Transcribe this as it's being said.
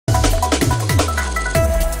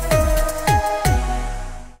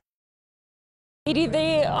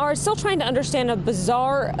They are still trying to understand a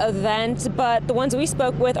bizarre event, but the ones we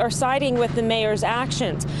spoke with are siding with the mayor's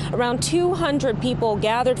actions. Around 200 people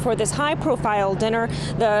gathered for this high-profile dinner,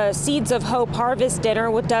 the Seeds of Hope Harvest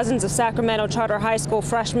Dinner, with dozens of Sacramento Charter High School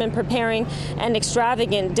freshmen preparing an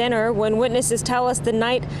extravagant dinner when witnesses tell us the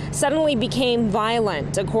night suddenly became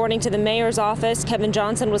violent. According to the mayor's office, Kevin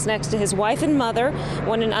Johnson was next to his wife and mother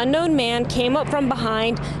when an unknown man came up from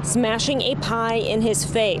behind, smashing a pie in his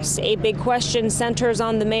face. A big question centers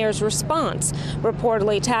on the mayor's response,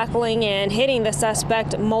 reportedly tackling and hitting the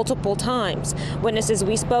suspect multiple times. Witnesses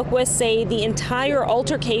we spoke with say the entire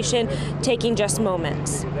altercation taking just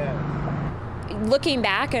moments. Looking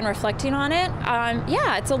back and reflecting on it,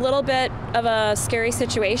 yeah, it's a little bit of a scary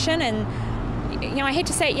situation, and I hate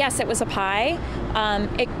to say it, yes, it was a pie.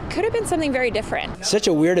 It could have been something very different. Such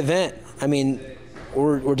a weird event. I mean,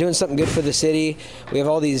 we're doing something good for the city. We have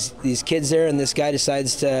all these kids there, and this guy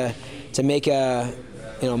decides to make a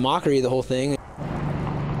mockery of the whole thing.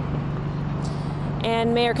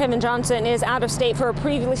 And Mayor Kevin Johnson is out of state for a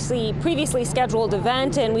previously scheduled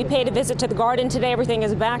event, and we paid a visit to the garden today. Everything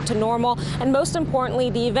is back to normal, and most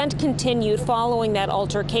importantly, the event continued following that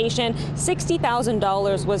altercation.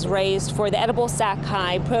 $60,000 was raised for the Edible Sac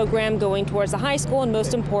High program going towards the high school and,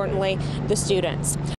 most importantly, the students.